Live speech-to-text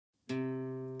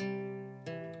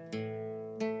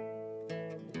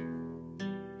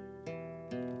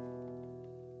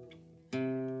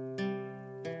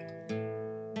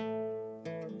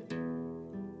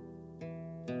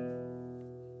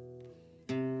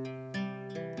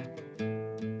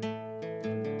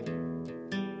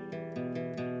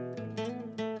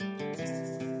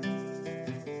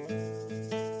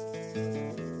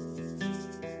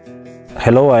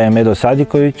Hello, I am Edo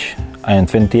Sadikovic. I am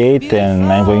 28 and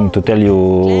I'm going to tell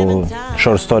you a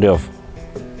short story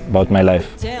about my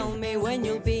life. Tell me when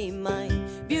you'll be my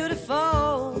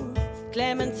beautiful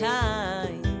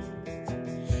Clementine.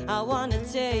 I want to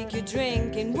take you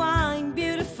drinking wine,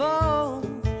 beautiful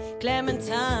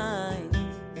Clementine.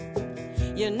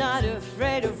 You're not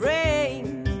afraid of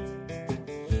rain.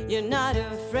 You're not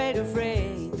afraid of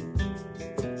rain.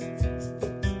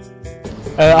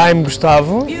 I'm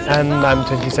Gustavo and I'm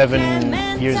 27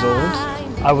 years old.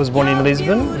 I was born in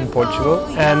Lisbon, in Portugal,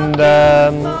 and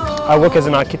I work as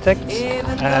an architect.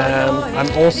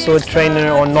 I'm also a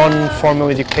trainer on non-formal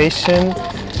education,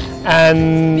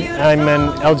 and I'm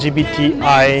an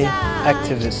LGBTI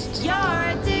activist.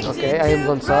 Okay, I am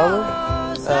Concello.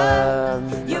 I'm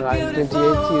 28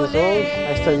 years old.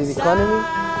 I studied economy,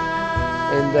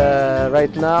 and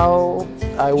right now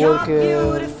I work.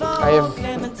 I have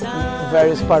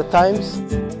various part-times.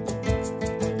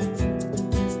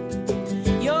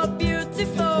 You're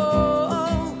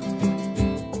beautiful.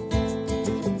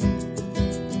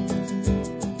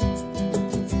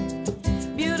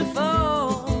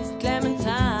 Beautiful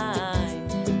Clementine.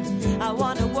 I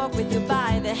want to walk with you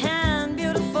by the hand.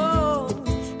 Beautiful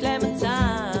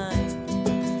Clementine.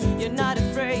 You're not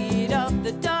afraid of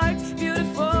the dark.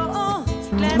 Beautiful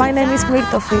Clementine. My name is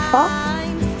Mirto Fifa.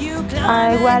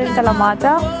 I work in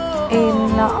Kalamata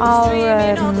in our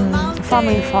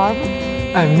family farm.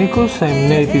 I'm Nikos, I'm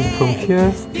native from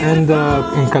here and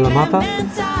in Kalamata,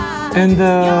 and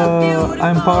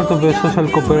I'm part of a social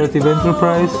cooperative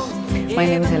enterprise. My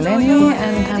name is Eleni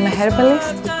and I'm a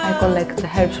herbalist. I collect the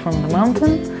herbs from the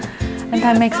mountain and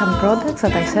I make some products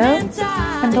that I sell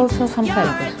and also some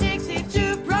therapies.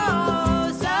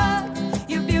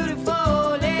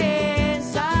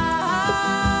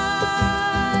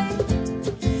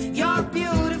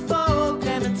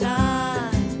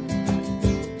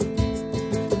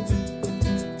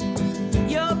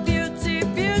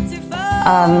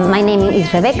 My name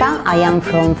is Rebecca, I am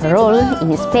from Ferrol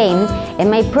in Spain,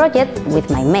 and my project with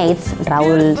my mates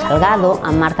Raúl Salgado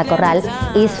and Marta Corral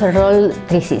is Ferrol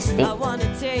 360.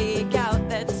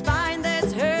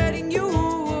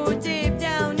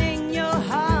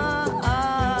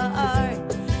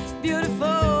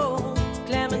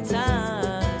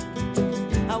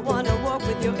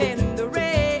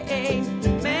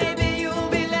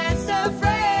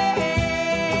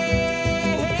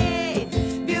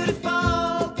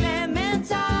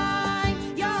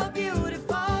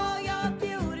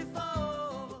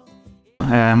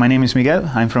 My name is Miguel,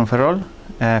 I'm from Ferrol,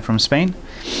 from Spain,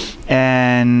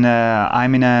 and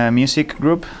I'm in a music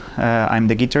group. I'm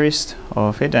the guitarist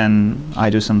of it and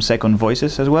I do some second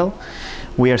voices as well.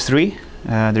 We are three.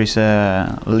 There is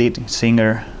a lead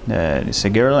singer that is a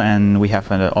girl, and we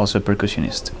have also a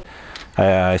percussionist.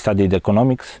 I studied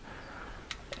economics,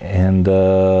 and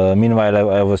meanwhile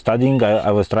I was studying,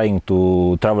 I was trying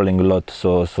to traveling a lot.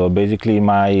 So basically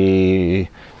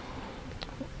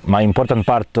my important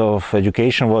part of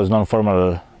education was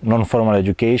non-formal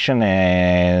education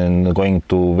and going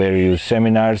to various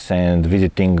seminars and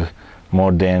visiting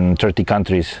more than 30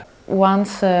 countries.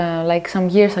 Once, like some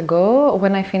years ago,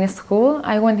 when I finished school,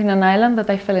 I went in an island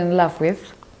that I fell in love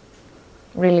with.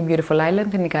 Really beautiful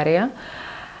island in Ikaria.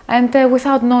 And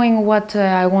without knowing what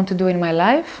I want to do in my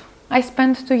life, I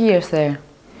spent 2 years there.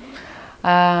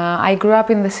 I grew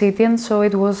up in the city, and so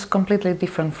it was completely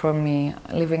different for me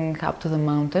living up to the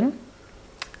mountain.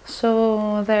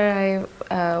 So there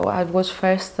I was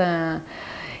first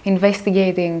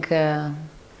investigating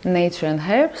nature and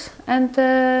herbs, and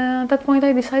at that point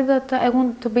I decided that I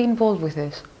want to be involved with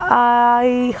this.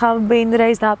 I have been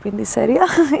raised up in this area,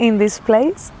 in this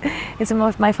place. It's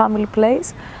my family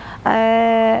place.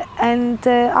 And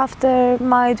after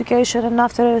my education and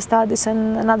after studies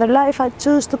and another life, I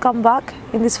choose to come back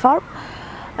in this farm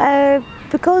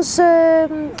because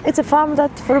it's a farm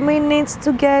that for me needs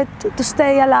to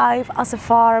stay alive as a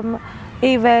farm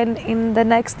even in the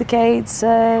next decades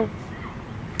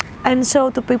and show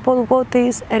to people what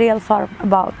is a real farm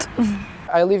about.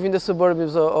 I live in the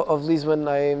suburbs of Lisbon.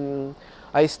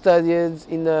 I studied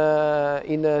in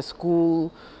a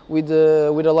school with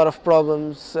a lot of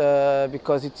problems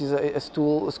because it is a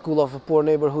school of poor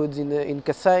neighborhoods in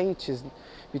Cacém, which is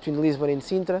between Lisbon and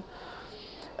Sintra.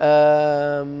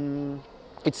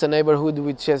 It's a neighborhood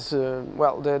which has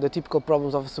well, the typical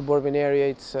problems of a suburban area.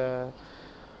 It's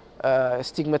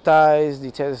stigmatized.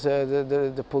 It has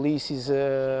the police is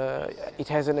it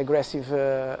has an aggressive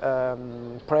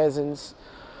presence.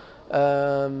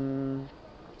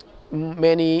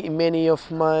 Many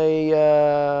of my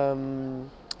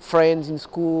friends in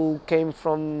school came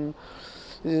from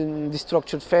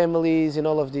destructured families and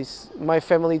all of this. My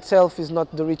family itself is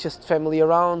not the richest family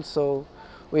around, so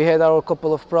we had our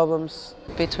couple of problems.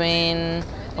 Between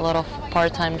a lot of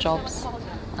part-time jobs,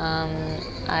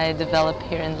 I developed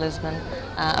here in Lisbon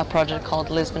a project called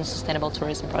Lisbon Sustainable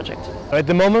Tourism Project. At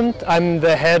the moment, I'm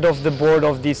the head of the board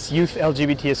of this Youth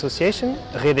LGBT Association,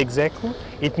 Rede Execo.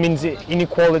 It means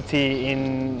inequality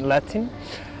in Latin.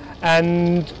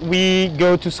 And we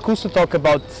go to schools to talk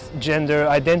about gender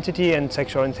identity and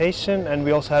sexual orientation, and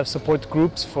we also have support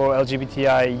groups for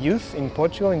LGBTI youth in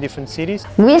Portugal in different cities.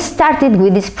 We started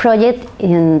with this project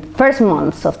in first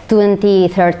months of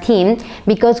 2013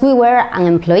 because we were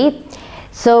unemployed.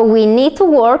 So we need to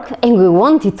work and we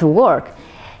wanted to work.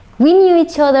 We knew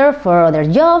each other for other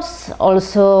jobs,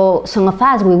 also some of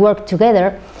us we worked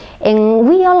together, and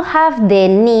we all have the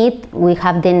need, we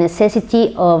have the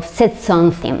necessity of set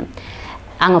something.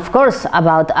 And of course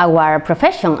about our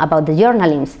profession, about the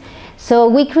journalism. So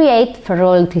we create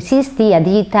Ferrol 360, a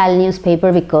digital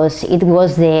newspaper, because it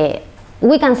was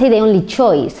we can say the only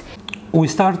choice. We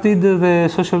started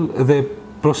the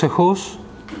Prosejos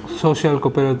social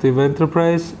cooperative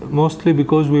enterprise mostly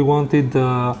because we wanted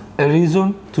a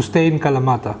reason to stay in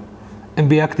Kalamata and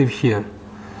be active here.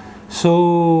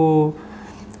 So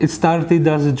it started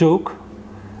as a joke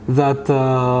that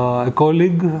a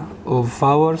colleague of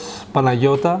ours,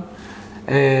 Panayota,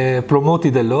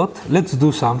 promoted a lot. Let's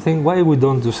do something. Why we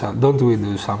don't we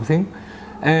do something?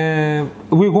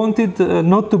 We wanted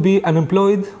not to be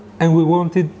unemployed, and we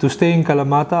wanted to stay in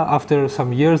Kalamata after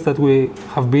some years that we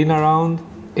have been around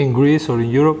in Greece or in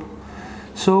Europe.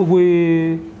 So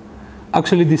we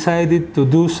actually decided to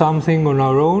do something on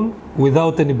our own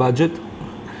without any budget,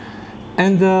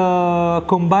 and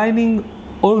combining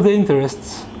all the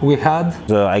interests we had.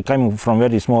 I came from a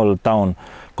very small town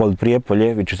called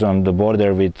Prijepolje, which is on the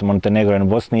border with Montenegro and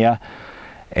Bosnia,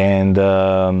 and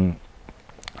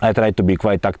I tried to be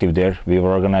quite active there. We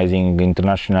were organizing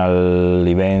international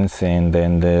events and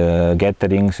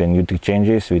gatherings and youth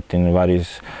exchanges within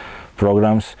various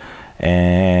programs,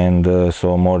 and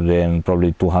so more than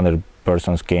probably 200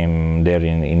 persons came there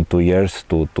in 2 years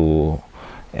to do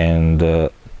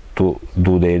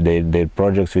their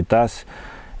projects with us,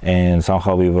 and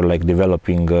somehow we were like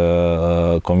developing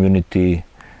a community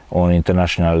on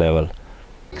international level.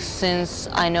 Since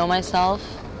I know myself,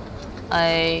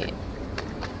 I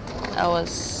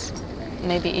was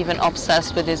maybe even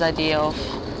obsessed with this idea of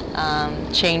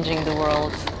changing the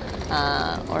world,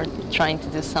 or trying to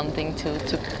do something to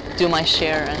do my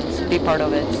share and be part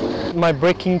of it. My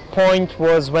breaking point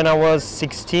was when I was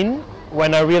 16,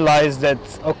 when I realized that,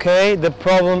 okay, the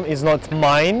problem is not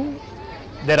mine,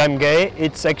 that I'm gay,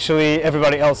 it's actually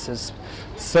everybody else's.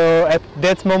 So at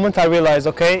that moment I realized,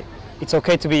 okay, it's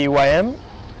okay to be who I am,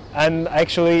 and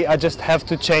actually I just have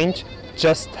to change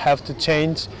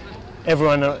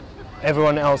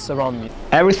everyone else around me.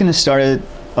 Everything started,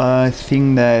 I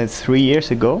think that 3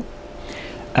 years ago.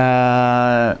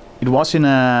 It was in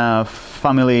a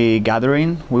family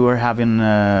gathering. We were having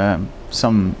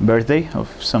some birthday of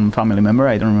some family member,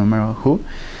 I don't remember who.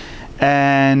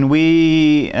 And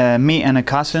me and a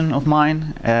cousin of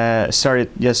mine started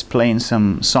just playing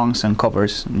some songs and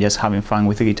covers, just having fun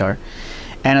with the guitar.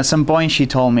 And at some point she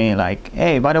told me like,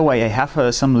 hey, by the way, I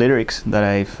have some lyrics that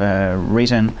I've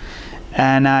written,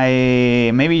 and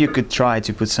maybe you could try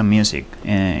to put some music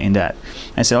in that.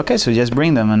 I said, okay, so just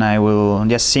bring them and I will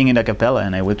just sing it a cappella,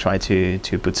 and I will try to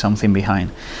put something behind.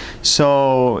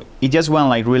 So it just went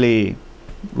like really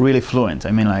fluent.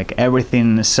 I mean, like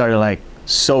everything started like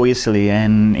so easily,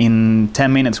 and in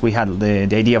 10 minutes we had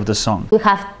the idea of the song. We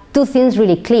have two things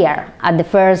really clear at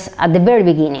the very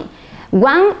beginning.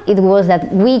 One, it was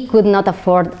that we could not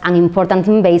afford an important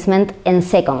investment, and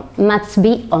second, must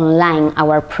be online,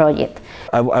 our project.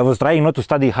 I was trying not to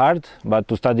study hard, but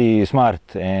to study smart,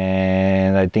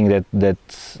 and I think that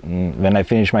when I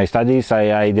finished my studies,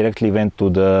 I directly went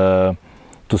to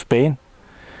Spain,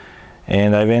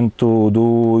 and I went to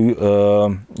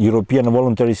do European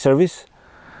voluntary service,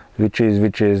 which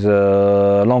is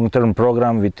a long-term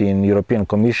program within European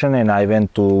Commission, and I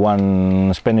went to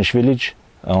one Spanish village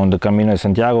on the Camino de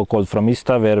Santiago called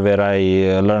Fromista, where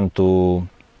I learned to,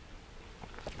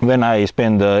 when I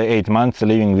spent 8 months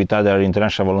living with other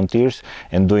international volunteers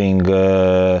and doing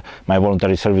my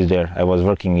voluntary service there. I was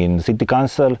working in the city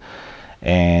council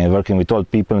and working with old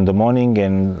people in the morning,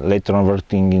 and later on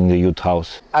working in the youth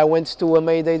house. I went to a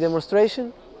May Day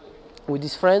demonstration with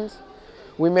his friends.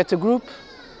 We met a group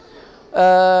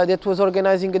that was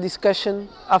organizing a discussion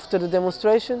after the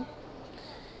demonstration.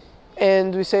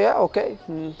 And we say, okay,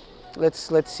 let's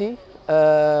see.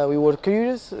 We were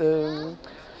curious,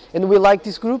 and we liked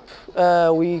this group.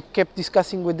 We kept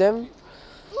discussing with them,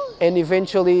 and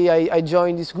eventually I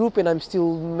joined this group, and I'm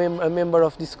still a member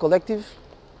of this collective.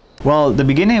 Well, the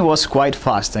beginning was quite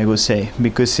fast, I would say,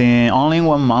 because in only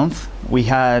 1 month we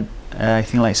had I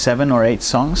think like 7 or 8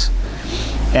 songs,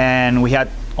 and we had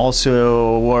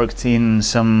also worked in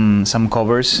some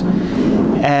covers.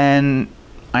 And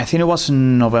I think it was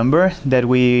in November that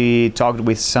we talked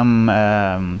with some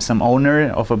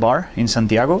owner of a bar in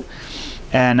Santiago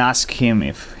and asked him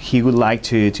if he would like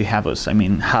to have us, I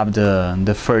mean, have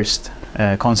the first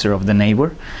concert of the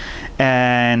neighbor.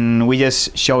 And we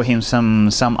just showed him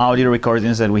some audio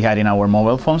recordings that we had in our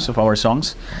mobile phones of our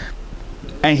songs,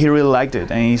 and he really liked it.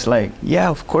 And he's like, yeah,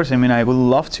 of course, I mean, I would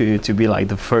love to be like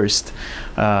the first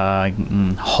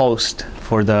host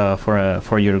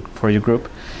for your group.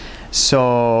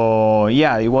 So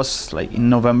yeah, it was like in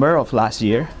November of last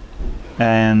year,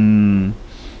 and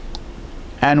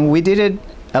we did it.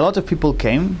 A lot of people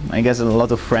came. I guess a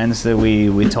lot of friends that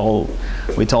we told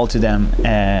to them,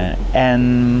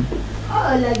 and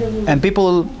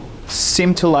people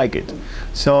seemed to like it.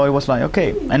 So it was like,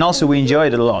 okay. And also we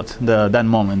enjoyed a lot that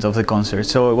moment of the concert.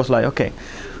 So it was like, okay,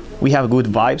 we have good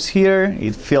vibes here.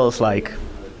 It feels like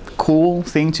cool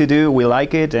thing to do. We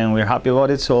like it and we're happy about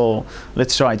it. So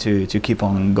let's try to keep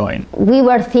on going. We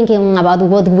were thinking about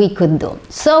what we could do.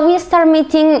 So we start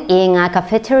meeting in a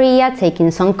cafeteria,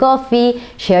 taking some coffee,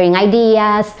 sharing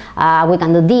ideas. We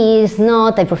can do this,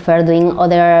 not. I prefer doing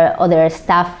other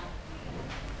stuff.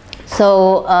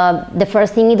 So the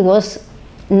first thing it was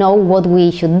know what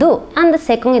we should do, and the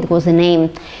second it was the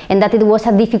name, and that it was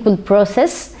a difficult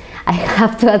process. I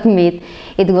have to admit,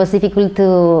 it was difficult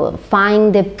to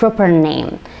find the proper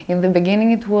name. In the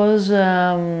beginning it was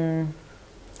a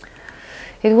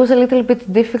little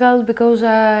bit difficult because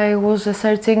I was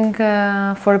searching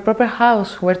for a proper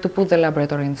house where to put the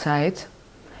laboratory inside,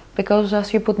 because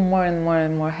as you put more and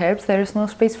more herbs, there is no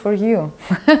space for you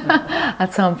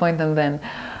at some point and then.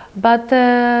 But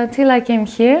till I came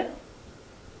here,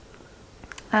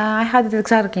 I had it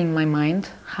exactly in my mind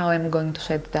how I'm going to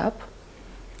set it up,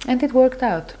 and it worked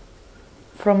out.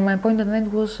 From my point of view,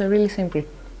 it was really simple.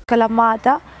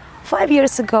 Kalamata 5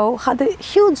 years ago had a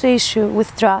huge issue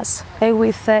with trash,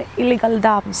 with illegal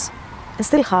dams, and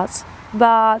still has.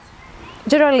 But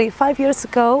generally 5 years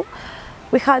ago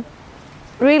we had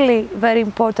really very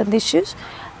important issues,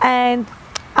 and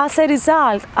as a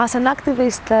result, as an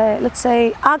activist, let's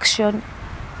say, action,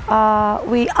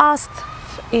 we asked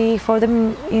for the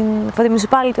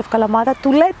municipality of Kalamata to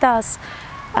let us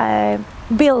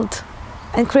build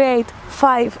and create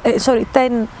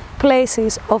 10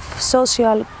 places of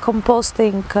social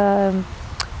composting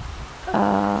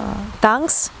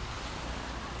tanks,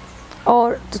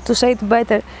 or to say it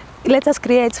better, let us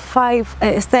create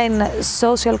 10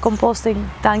 social composting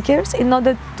tankers in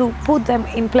order to put them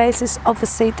in places of the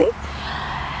city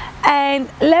and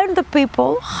learn the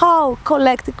people how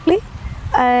collectively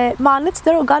manage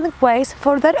their organic waste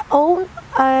for their own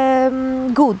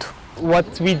good.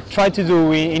 What we try to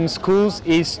do in schools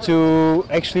is to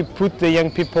actually put the young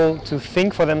people to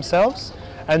think for themselves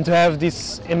and to have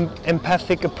this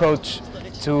empathic approach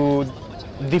to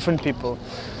different people.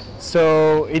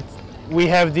 So we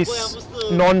have this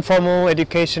non-formal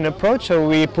education approach, so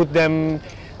we put them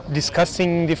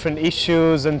discussing different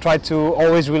issues and try to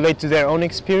always relate to their own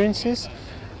experiences.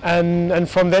 And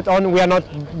from that on, we are not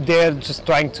there just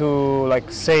trying to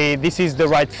like say this is the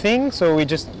right thing. So we're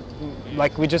just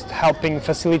helping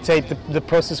facilitate the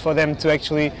process for them to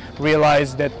actually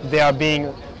realize that they are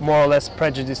being more or less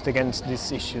prejudiced against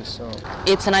these issues. So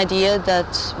it's an idea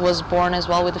that was born as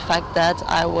well with the fact that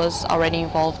I was already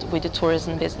involved with the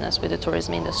tourism business, with the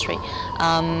tourism industry,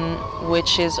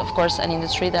 which is of course an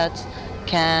industry that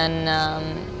can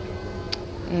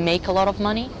make a lot of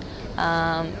money,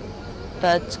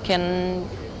 but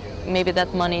maybe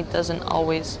that money doesn't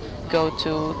always go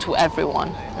to everyone,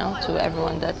 you know, to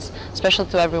everyone especially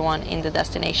to everyone in the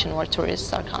destination where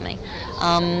tourists are coming.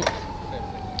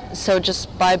 So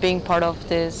just by being part of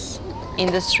this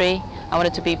industry, I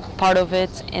wanted to be part of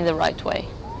it in the right way.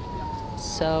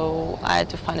 So I had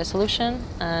to find a solution,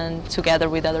 and together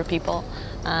with other people,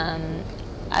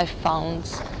 I found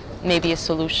maybe a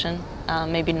solution.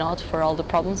 Maybe not for all the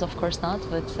problems, of course not,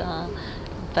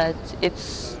 but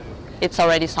it's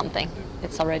already something.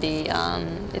 It's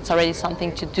already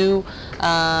something to do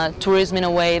tourism in a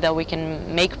way that we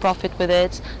can make profit with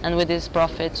it, and with this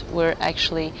profit we're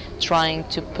actually trying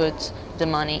to put the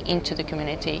money into the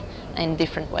community in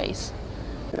different ways.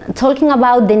 talking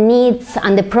about the needs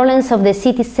and the problems of the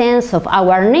citizens, of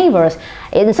our neighbors,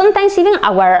 and sometimes even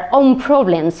our own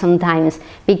problems sometimes,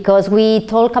 because we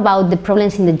talk about the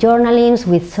problems in the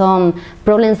journalism with some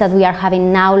problems that we are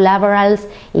having now, laborals,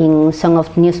 in some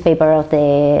of newspaper of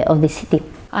the city.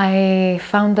 I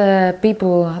found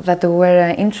people that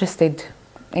were interested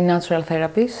in natural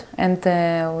therapies and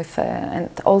and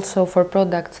also for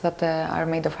products that are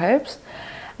made of herbs.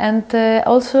 And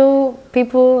also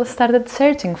people started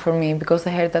searching for me because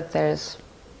they heard that there's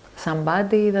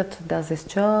somebody that does this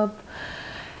job.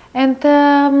 And,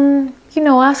 you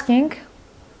know, asking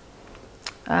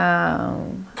how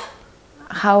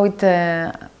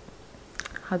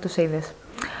to say this,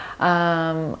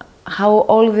 how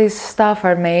all this stuff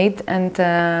are made and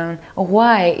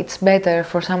why it's better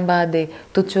for somebody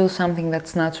to choose something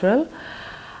that's natural.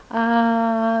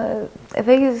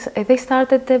 They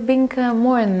started being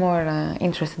more and more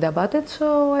interested about it,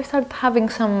 so I started having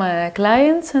some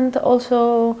clients and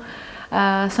also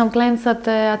some clients that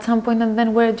at some point and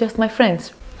then were just my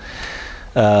friends.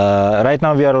 Right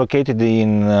now we are located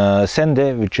in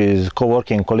Sende, which is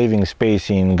co-working, co-living space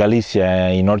in Galicia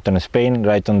in northern Spain,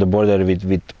 right on the border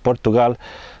with Portugal.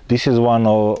 This is one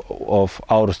of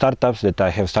our startups that I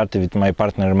have started with my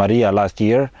partner Maria last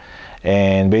year.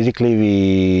 And basically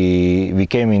we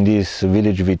came in this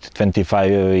village with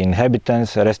 25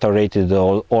 inhabitants, restored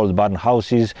all old barn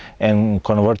houses and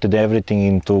converted everything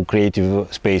into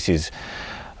creative spaces.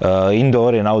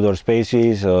 Indoor and outdoor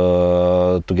spaces,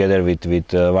 together with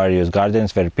various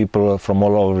gardens where people from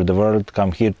all over the world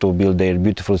come here to build their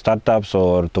beautiful startups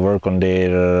or to work on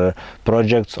their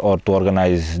projects or to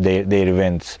organize their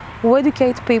events. We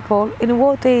educate people in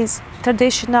what is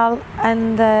traditional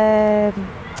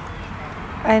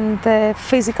and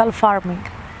physical farming,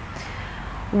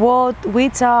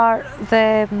 which are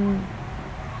the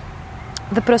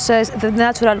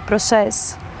natural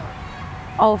process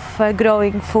of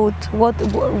growing food,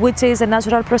 which is a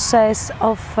natural process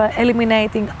of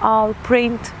eliminating our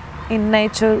print in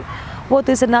nature, what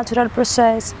is a natural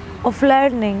process of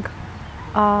learning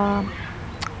our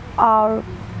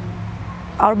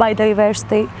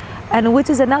biodiversity, and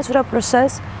which is a natural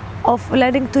process of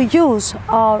learning to use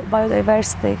our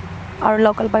biodiversity, our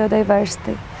local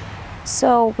biodiversity.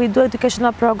 So we do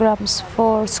educational programs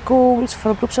for schools,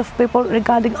 for groups of people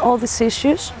regarding all these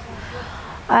issues.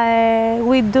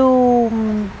 We do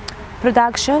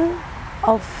production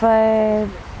of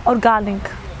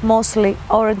organic, mostly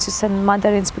oranges and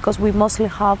mandarins, because we mostly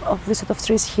have of this sort of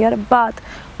trees here, but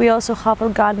we also have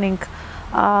organic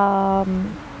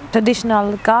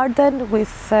traditional garden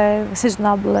with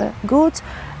seasonable goods,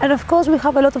 and of course we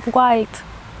have a lot of wild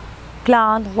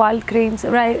greens,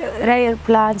 rare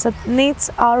plants that needs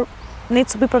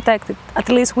to be protected. At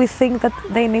least we think that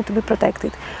they need to be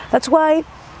protected. That's why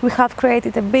we have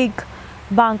created a big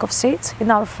bank of seeds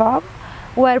in our farm,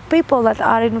 where people that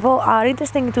are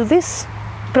interested into this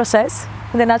process,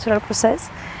 the natural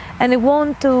process, and they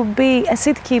want to be a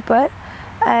seed keeper.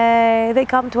 They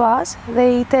come to us.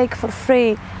 They take for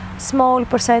free small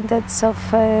percentage of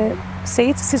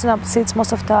seeds, seasonal seeds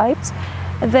most of the times.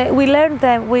 We learn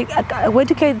them, we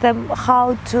educate them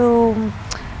how to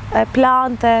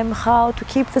plant them, how to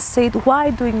keep the seed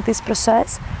while doing this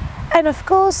process. And of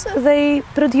course, they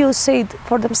produce seed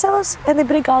for themselves and they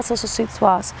bring also seeds to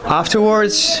us.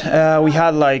 Afterwards, we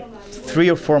had like 3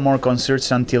 or 4 more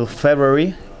concerts until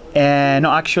February, and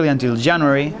no, actually until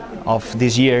January of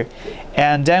this year.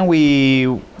 And then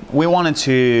we wanted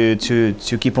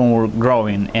to keep on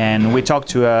growing, and we talked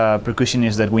to a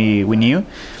percussionist that we knew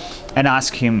and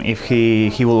asked him if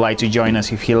he would like to join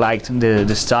us, if he liked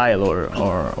the style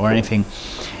or anything.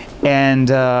 And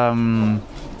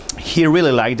he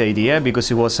really liked the idea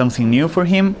because it was something new for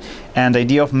him, and the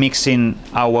idea of mixing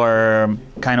our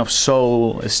kind of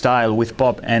soul style with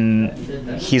pop and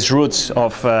his roots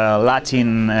of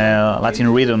Latin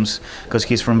rhythms, because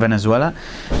he's from Venezuela.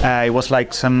 It was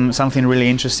like something really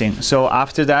interesting. So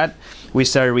after that we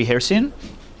started rehearsing.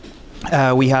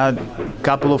 We had a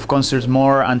couple of concerts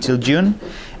more until June,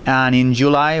 and in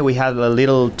July we had a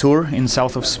little tour in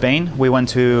south of Spain. We went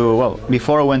to, well,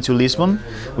 before we went to Lisbon,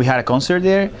 we had a concert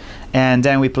there, and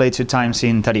then we played 2 times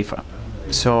in Tarifa.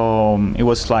 So it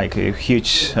was like a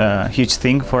huge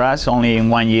thing for us. Only in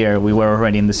 1 year we were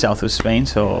already in the south of Spain,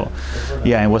 so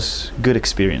yeah, it was a good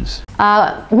experience.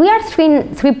 We are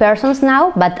three persons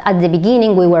now, but at the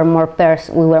beginning we were more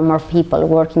people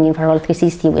working in Ferrol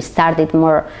 360. We started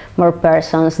more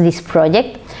persons this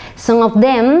project. Some of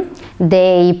them,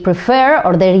 they prefer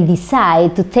or they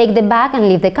decide to take the bag and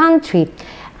leave the country,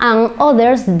 and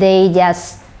others they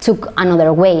just took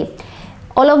another way.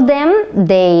 All of them,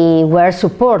 they were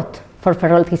support for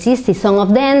Ferrol 360. Some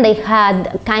of them, they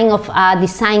had kind of a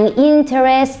design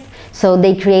interest, so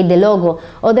they create the logo.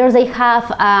 Others, they have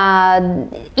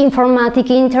informatic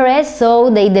interest, so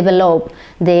they develop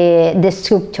the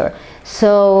structure.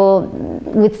 So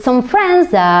with some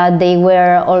friends that they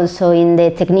were also in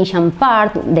the technician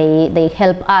part, they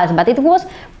help us, but it was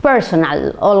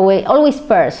personal, always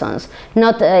persons,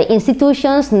 not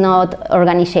institutions, not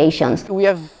organizations. We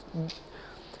have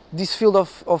this field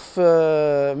of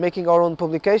making our own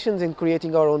publications and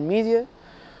creating our own media.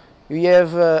 We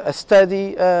have a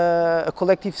study, a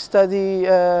collective study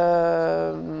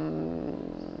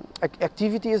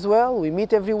activity as well. We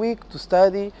meet every week to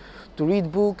study, to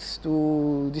read books,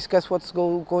 to discuss what's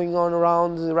going on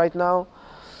around right now.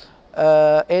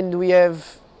 And we have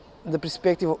the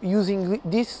perspective of using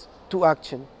this to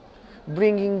action,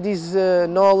 bringing this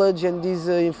knowledge and this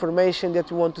information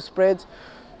that we want to spread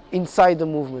inside the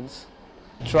movements.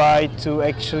 Try to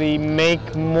actually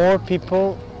make more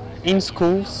people in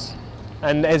schools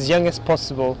and as young as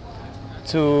possible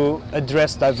to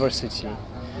address diversity.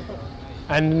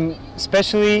 And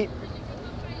especially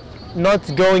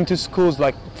not going to schools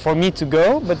like for me to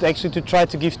go, but actually to try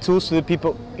to give tools to the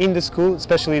people in the school,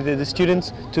 especially the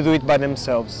students, to do it by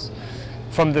themselves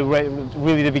from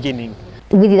really the beginning.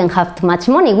 We didn't have too much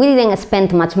money, we didn't spend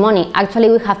too much money. Actually,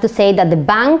 we have to say that the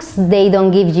banks, they don't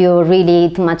give you really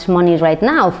too much money right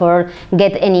now for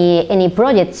get any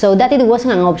project, so that it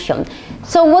wasn't an option.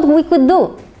 So what we could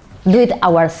do it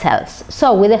ourselves.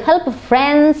 So with the help of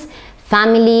friends,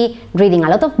 family, reading a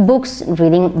lot of books,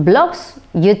 reading blogs,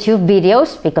 YouTube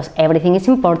videos, because everything is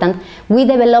important, we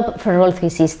developed Ferrol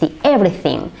 360,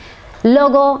 everything.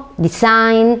 Logo,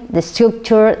 design, the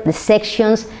structure, the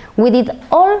sections, we did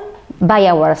all by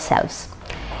ourselves.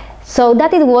 So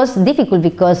that it was difficult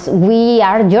because we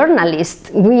are journalists.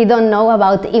 We don't know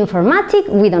about informatics,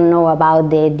 we don't know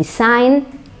about the design,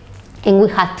 and we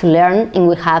have to learn and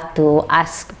we have to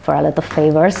ask for a lot of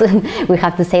favors. We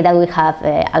have to say that we have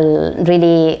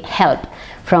really help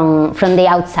from the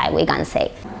outside, we can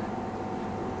say.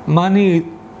 Money,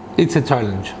 it's a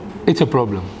challenge, it's a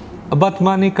problem. But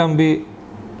money can be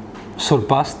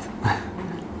surpassed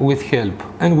with help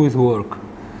and with work.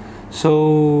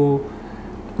 So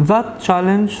that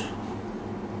challenge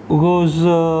was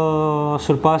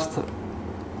surpassed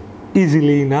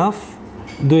easily enough,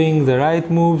 doing the right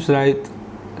moves,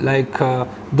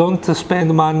 don't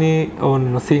spend money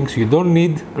on things you don't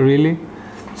need really,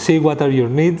 see what are your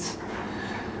needs,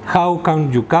 how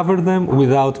can you cover them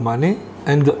without money,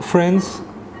 and friends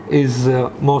is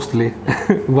mostly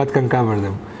what can cover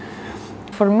them.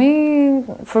 For me,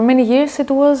 for many years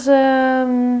it was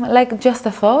like just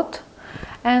a thought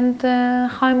and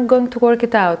how I'm going to work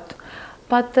it out.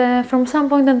 But from some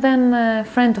point and then a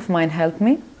friend of mine helped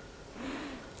me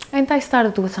and I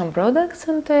started with some products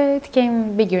and it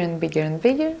came bigger and bigger and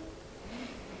bigger.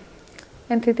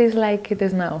 And it is like it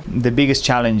is now. The biggest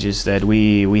challenges that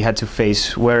we had to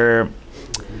face were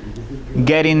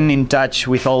getting in touch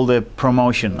with all the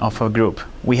promotion of a group.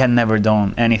 We had never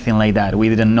done anything like that. We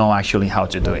didn't know actually how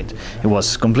to do it. It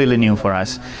was completely new for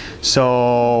us.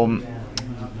 So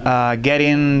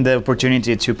getting the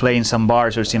opportunity to play in some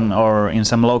bars or in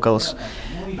some locals,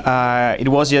 it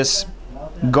was just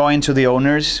going to the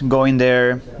owners, going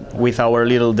there with our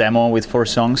little demo with 4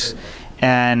 songs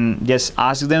and just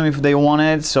ask them if they want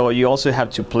it. So you also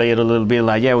have to play it a little bit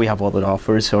like, yeah, we have other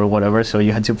offers or whatever, so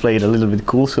you had to play it a little bit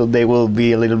cool so they will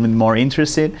be a little bit more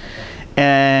interested.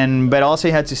 But also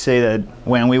you had to say that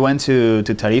when we went to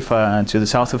Tarifa, to the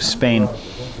south of Spain,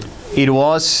 it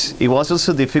was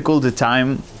also difficult, the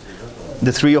time,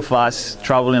 the 3 of us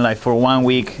traveling like for 1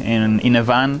 week in a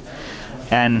van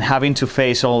and having to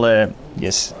face all the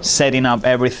setting up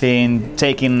everything,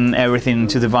 taking everything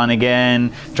to the van again,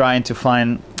 trying to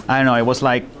find, I don't know, it was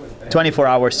like 24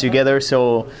 hours together.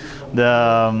 So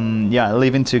the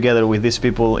living together with these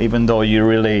people, even though you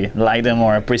really like them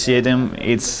or appreciate them,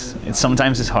 it's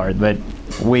sometimes it's hard, but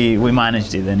we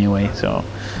managed it anyway. So,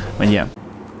 but yeah.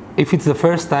 If it's the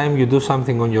first time you do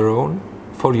something on your own,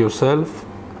 for yourself,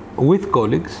 with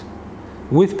colleagues,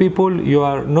 with people you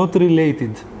are not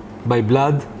related by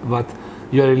blood, but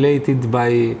you are related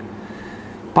by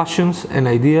passions and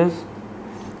ideas,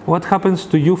 what happens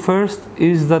to you first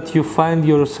is that you find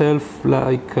yourself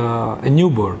like a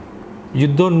newborn. You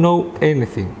don't know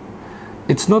anything.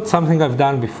 It's not something I've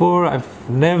done before. I've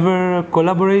never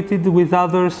collaborated with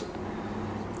others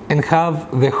and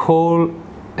have the whole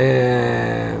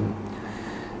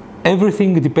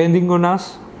everything depending on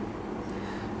us.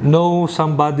 Know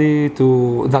somebody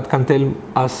that can tell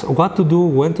us what to do,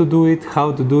 when to do it,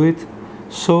 how to do it.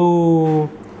 So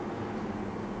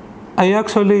I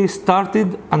actually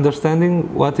started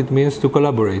understanding what it means to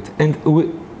collaborate, and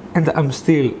I'm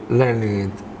still learning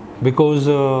it, because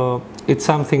it's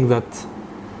something that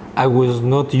I was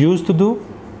not used to do,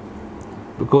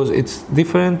 because it's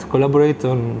different to collaborate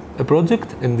on a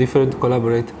project and different to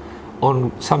collaborate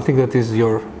on something that is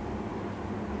your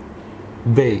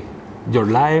day, your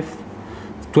life.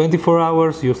 24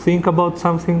 hours you think about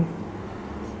something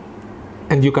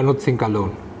and you cannot think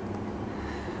alone.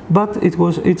 But it's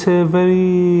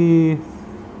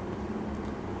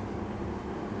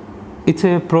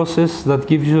a process that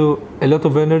gives you a lot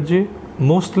of energy,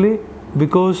 mostly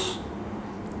because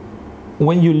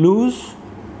when you lose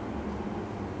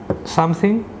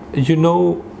something, you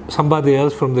know somebody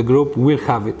else from the group will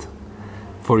have it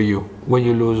for you. When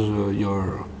you lose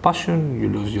your passion, you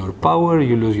lose your power,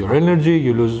 you lose your energy,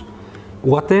 you lose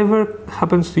whatever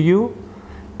happens to you,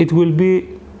 it will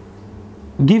be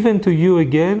given to you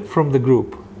again from the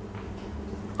group.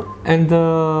 And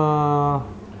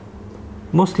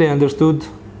mostly I understood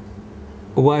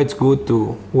why it's good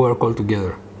to work all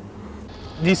together.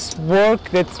 This work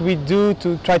that we do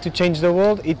to try to change the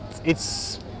world, it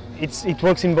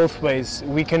works in both ways.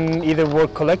 We can either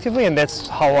work collectively, and that's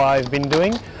how I've been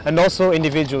doing, and also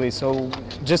individually. So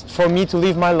just for me to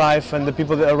live my life and the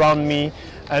people that are around me,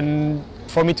 and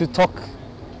for me to talk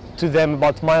to them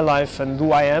about my life and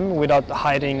who I am without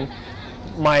hiding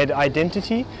my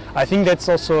identity, I think that's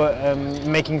also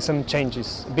making some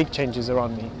changes, big changes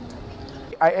around me.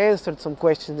 I answered some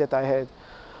questions that I had.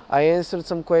 I answered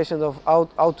some questions of how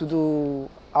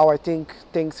I think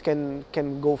things can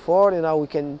go forward and how we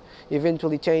can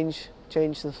eventually change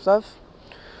some stuff,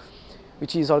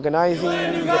 which is organizing.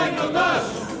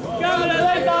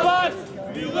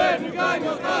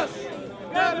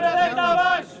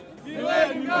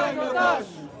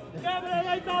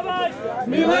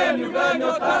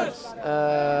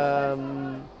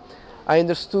 I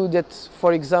understood that,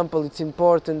 for example, it's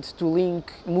important to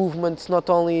link movements not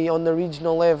only on the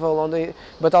regional level,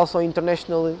 but also on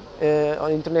international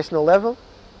level,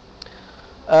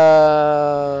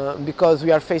 because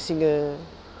we are facing a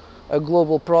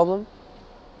global problem.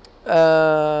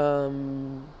 I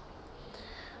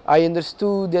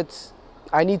understood that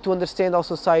I need to understand how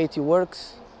society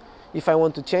works if I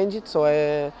want to change it. So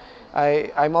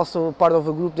I'm also part of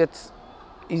a group that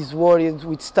is worried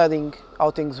with studying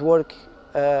how things work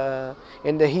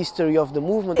and the history of the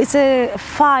movement. It's a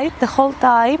fight the whole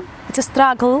time, it's a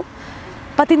struggle,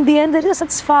 but in the end there is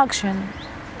satisfaction.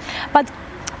 But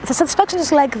the satisfaction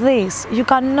is like this: you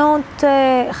cannot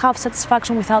have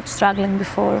satisfaction without struggling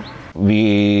before.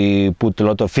 We put a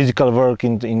lot of physical work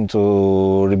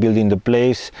into rebuilding the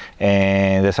place,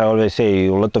 and as I always say,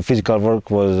 a lot of physical work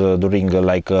was during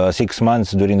 6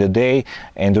 months during the day,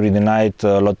 and during the night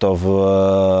a lot of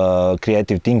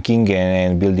creative thinking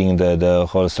and building the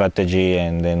whole strategy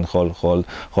and then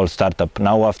whole startup.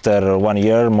 Now after 1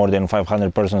 year, more than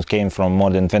 500 persons came from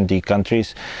more than 20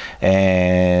 countries,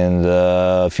 and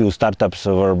a few startups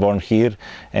were born here,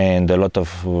 and a lot of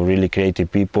really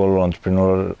creative people,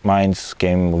 entrepreneur minds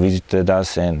came, visited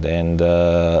us, and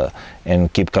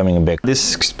keep coming back.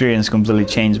 This experience completely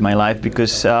changed my life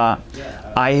because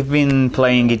I've been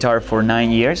playing guitar for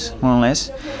 9 years, more or less,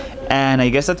 and I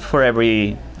guess that for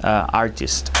every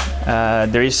artist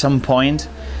there is some point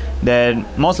that,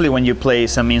 mostly when you play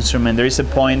some instrument, there is a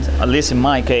point, at least in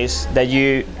my case, that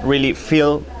you really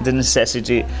feel the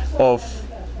necessity of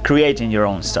creating your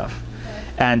own stuff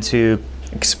and to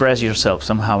express yourself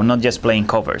somehow, not just playing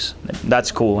covers.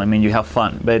 That's cool, I mean, you have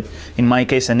fun, but in my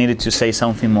case I needed to say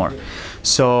something more.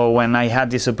 So when I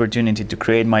had this opportunity to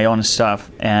create my own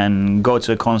stuff and go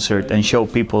to a concert and show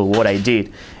people what I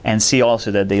did and see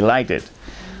also that they liked it,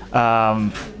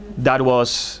 that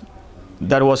was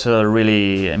a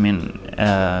really, I mean,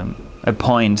 a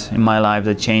point in my life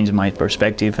that changed my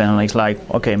perspective, and it's like,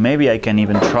 okay, maybe I can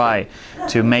even try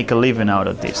to make a living out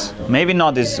of this. Maybe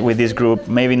not with this group,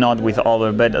 maybe not with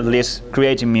other, but at least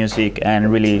creating music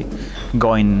and really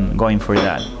going for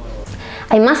that.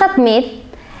 I must admit,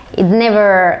 it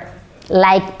never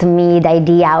liked me the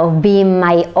idea of being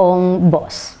my own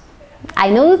boss. I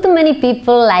know too many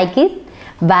people like it,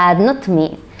 but not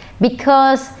me,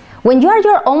 because when you are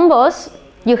your own boss,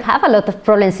 you have a lot of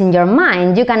problems in your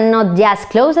mind. You cannot just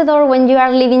close the door when you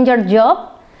are leaving your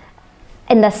job,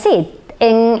 and that's it.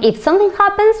 And if something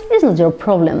happens, it's not your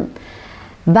problem.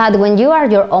 But when you are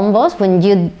your own boss, when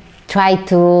you try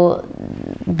to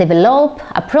develop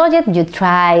a project, you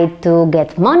try to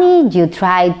get money, you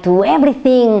try to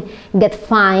everything get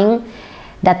fine,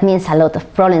 that means a lot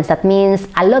of problems. That means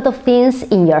a lot of things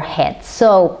in your head.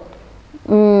 So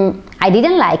I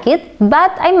didn't like it,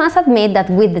 but I must admit that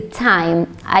with the time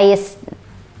I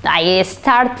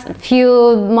start a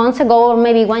few months ago or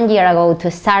maybe 1 year ago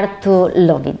to start to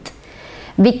love it,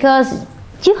 because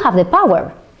you have the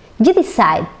power. You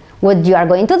decide what you are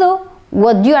going to do,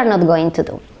 what you are not going to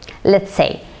do. Let's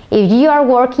say if you are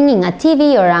working in a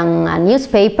TV or a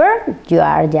newspaper, you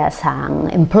are just an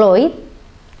employee,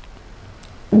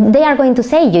 they are going to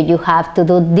say you have to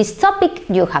do this topic,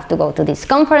 you have to go to this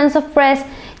conference of press,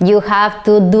 you have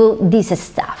to do this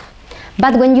stuff.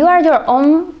 But when you are your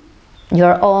own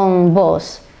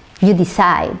boss, you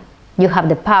decide, you have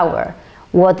the power,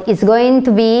 what is going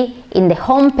to be in the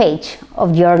homepage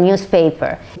of your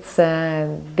newspaper. It's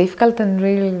difficult and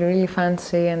really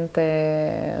fancy and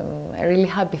a really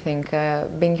happy thing,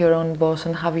 being your own boss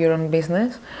and have your own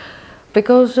business,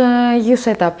 because you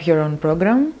set up your own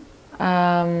program.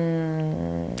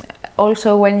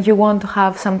 Also, when you want to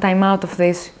have some time out of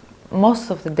this, most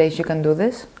of the days you can do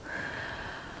this,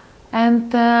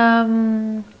 and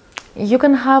you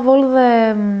can have all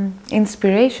the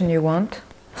inspiration you want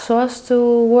so as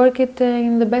to work it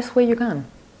in the best way you can.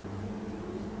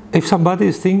 If somebody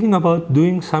is thinking about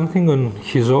doing something on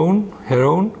his own, her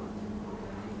own,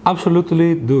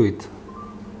 absolutely do it.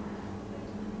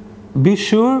 Be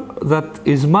sure that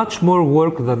it's much more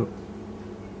work than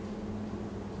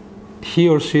he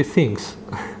or she thinks.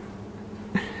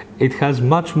 It has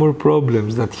much more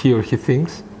problems that he or he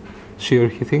thinks, she or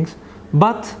he thinks,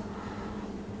 but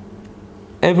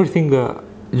everything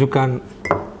you can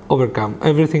overcome,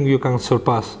 everything you can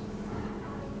surpass.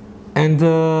 And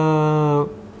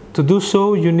to do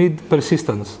so you need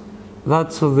persistence.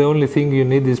 That's the only thing you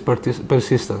need is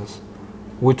persistence.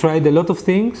 We tried a lot of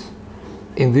things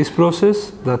in this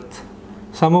process that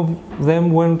some of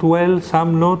them went well,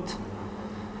 some not.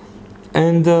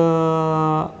 And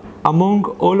among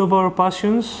all of our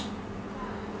passions,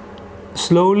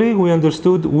 slowly we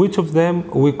understood which of them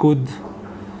we could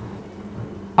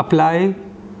apply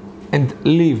and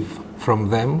live from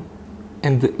them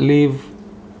and live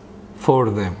for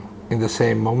them in the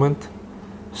same moment,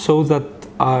 so that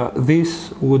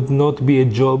this would not be a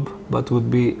job but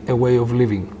would be a way of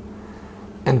living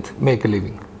and make a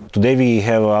living. Today we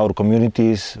have our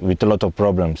communities with a lot of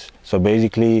problems. So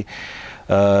basically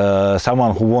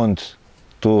someone who wants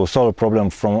to solve a problem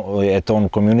from at own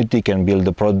community can build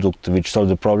a product which solves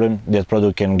the problem. That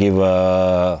product can give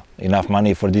enough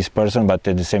money for this person, but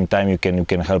at the same time you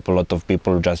can help a lot of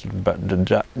people just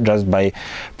by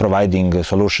providing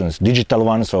solutions, digital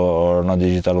ones or not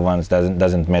digital ones,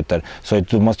 doesn't matter. So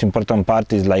the most important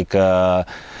part is like think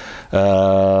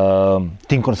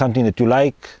on something that you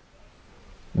like,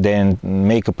 then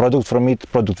make a product from it,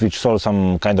 product which solves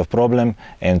some kind of problem,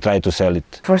 and try to sell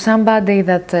it. For somebody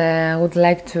that would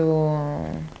like to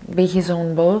be his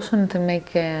own boss and to make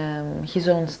his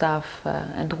own stuff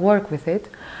and work with it,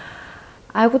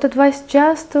 I would advise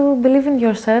just to believe in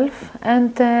yourself,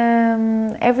 and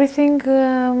everything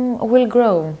will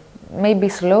grow. Maybe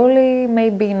slowly,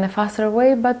 maybe in a faster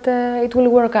way, but it will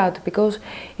work out, because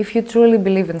if you truly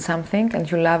believe in something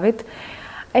and you love it,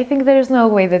 I think there is no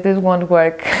way that it won't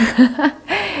work.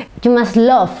 You must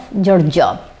love your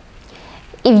job.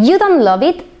 If you don't love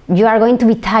it, you are going to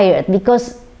be tired,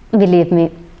 because, believe me,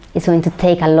 it's going to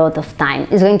take a lot of time.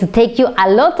 It's going to take you a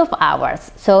lot of hours.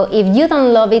 So if you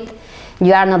don't love it,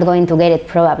 you are not going to get it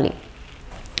probably.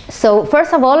 So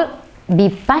first of all, be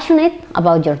passionate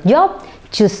about your job.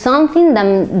 Choose something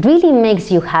that really makes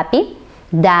you happy,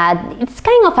 that it's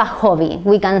kind of a hobby,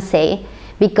 we can say.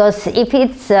 Because if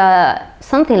it's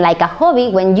something like a hobby,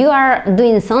 when you are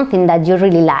doing something that you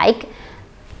really like,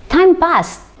 time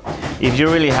passes. If you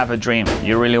really have a dream,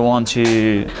 you really want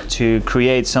to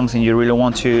create something, you really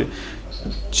want to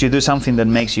do something that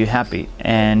makes you happy,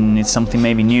 and it's something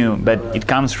maybe new, but it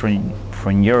comes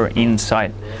from your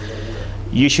inside,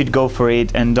 you should go for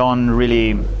it, and don't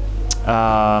really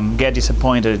get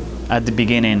disappointed at the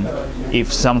beginning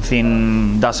if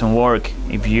something doesn't work,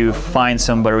 if you find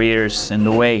some barriers in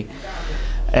the way.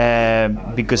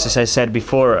 Because as I said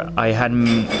before, I had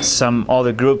some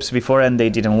other groups before and they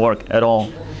didn't work at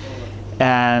all.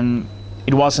 And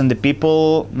it wasn't the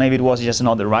people, maybe it was just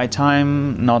not the right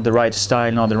time, not the right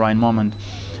style, not the right moment.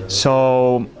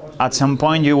 So at some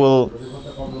point you will,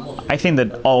 I think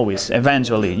that always,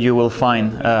 eventually, you will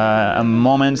find a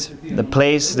moment, the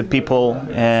place, the people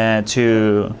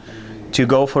to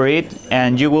go for it,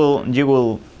 and you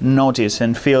will notice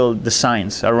and feel the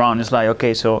signs around. It's like,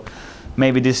 okay, so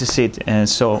maybe this is it. And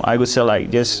so I would say, like,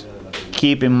 just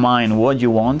keep in mind what you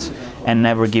want and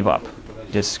never give up.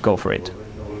 Just go for it.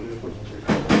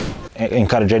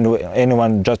 encourage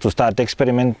anyone just to start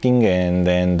experimenting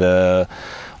and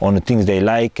on the things they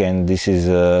like, and this is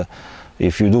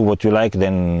if you do what you like,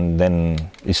 then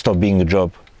it stops being a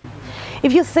job.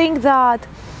 If you think that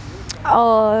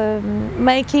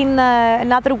making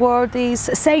another word is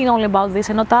saying only about this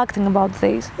and not acting about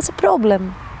this, it's a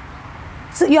problem.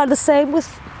 So you are the same with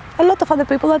a lot of other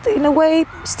people that in a way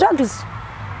struggles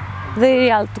very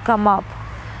real to come up.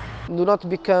 Do not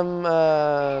become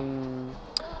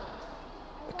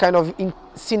kind of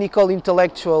cynical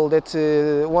intellectual that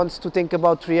wants to think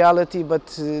about reality but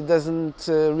doesn't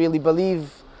really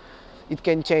believe it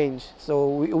can change.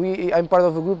 So I'm part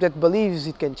of a group that believes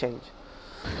it can change.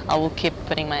 I will keep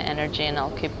putting my energy and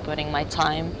I'll keep putting my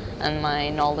time and my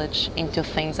knowledge into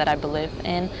things that I believe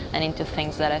in and into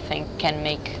things that I think can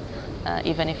make,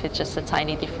 even if it's just a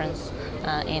tiny difference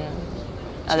in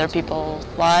other people's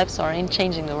lives or in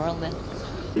changing the world.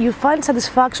 You find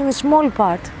satisfaction in a small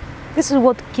part. This is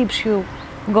what keeps you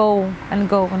go and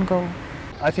go and go.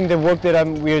 I think the work that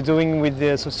we are doing with the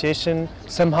association,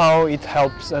 somehow it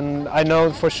helps, and I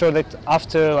know for sure that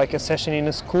after like a session in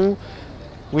a school,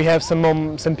 we have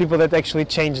some people that actually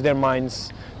change their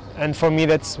minds, and for me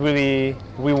that's really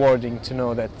rewarding to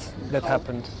know that that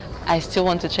happened. I still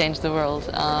want to change the world,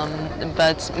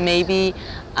 but maybe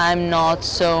I'm not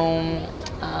so,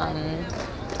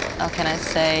 how can I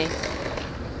say,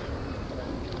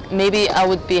 maybe I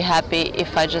would be happy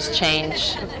if I just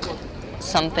change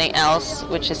something else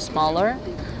which is smaller,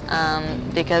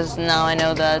 because now I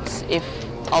know that if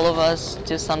all of us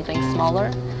do something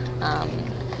smaller,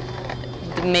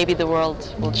 maybe the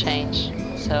world will change.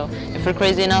 So if we're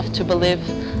crazy enough to believe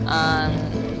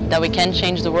that we can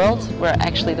change the world, we're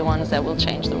actually the ones that will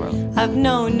change the world. I've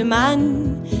known a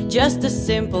man, just a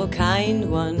simple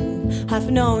kind one. I've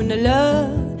known a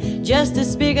love, just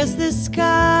as big as the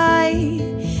sky.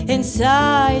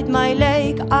 Inside my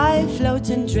lake I float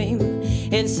and dream.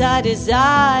 Inside his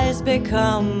eyes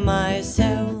become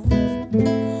myself.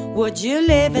 Would you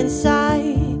live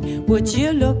inside? Would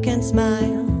you look and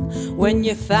smile? When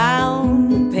you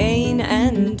found pain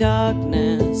and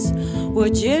darkness,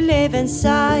 would you live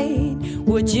inside?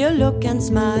 Would you look and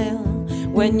smile?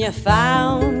 When you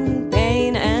found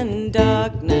pain and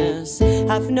darkness,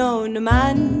 I've known a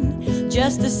man,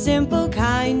 just a simple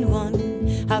kind one.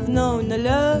 I've known a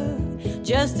love,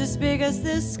 just as big as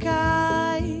the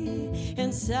sky.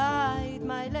 Inside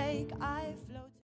my lake